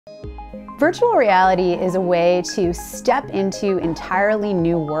Virtual reality is a way to step into entirely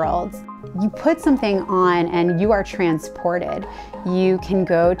new worlds. You put something on and you are transported. You can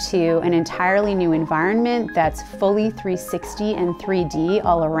go to an entirely new environment that's fully 360 and 3D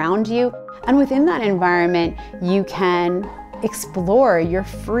all around you. And within that environment, you can explore, you're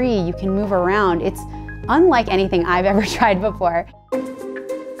free, you can move around. It's unlike anything I've ever tried before.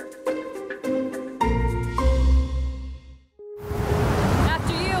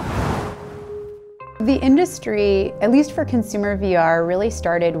 The industry, at least for consumer VR, really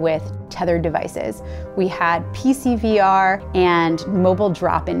started with tethered devices. We had PC VR and mobile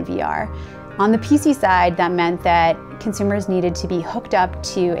drop-in VR. On the PC side, that meant that consumers needed to be hooked up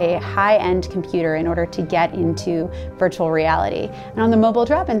to a high-end computer in order to get into virtual reality. And on the mobile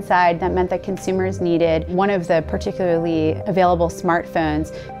drop-in side, that meant that consumers needed one of the particularly available smartphones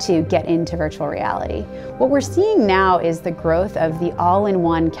to get into virtual reality. What we're seeing now is the growth of the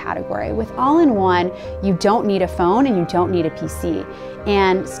all-in-one category. With all-in-one, you don't need a phone and you don't need a PC.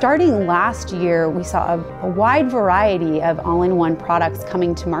 And starting last year, we saw a wide variety of all-in-one products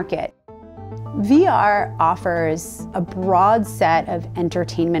coming to market. VR offers a broad set of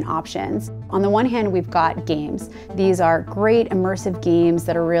entertainment options. On the one hand, we've got games. These are great immersive games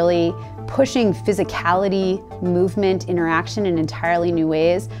that are really pushing physicality, movement, interaction in entirely new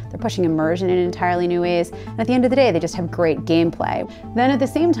ways. They're pushing immersion in entirely new ways. And at the end of the day, they just have great gameplay. Then at the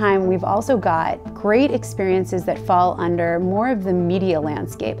same time, we've also got great experiences that fall under more of the media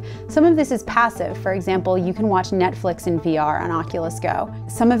landscape. Some of this is passive. For example, you can watch Netflix in VR on Oculus Go.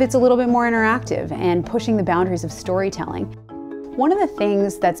 Some of it's a little bit more interactive and pushing the boundaries of storytelling. One of the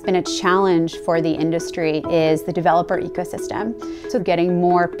things that's been a challenge for the industry is the developer ecosystem. So getting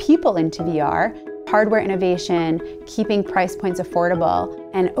more people into VR, hardware innovation, keeping price points affordable,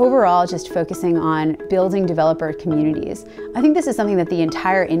 and overall just focusing on building developer communities. I think this is something that the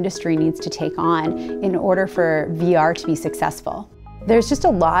entire industry needs to take on in order for VR to be successful. There's just a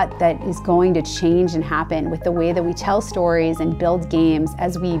lot that is going to change and happen with the way that we tell stories and build games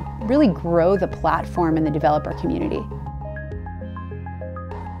as we really grow the platform and the developer community.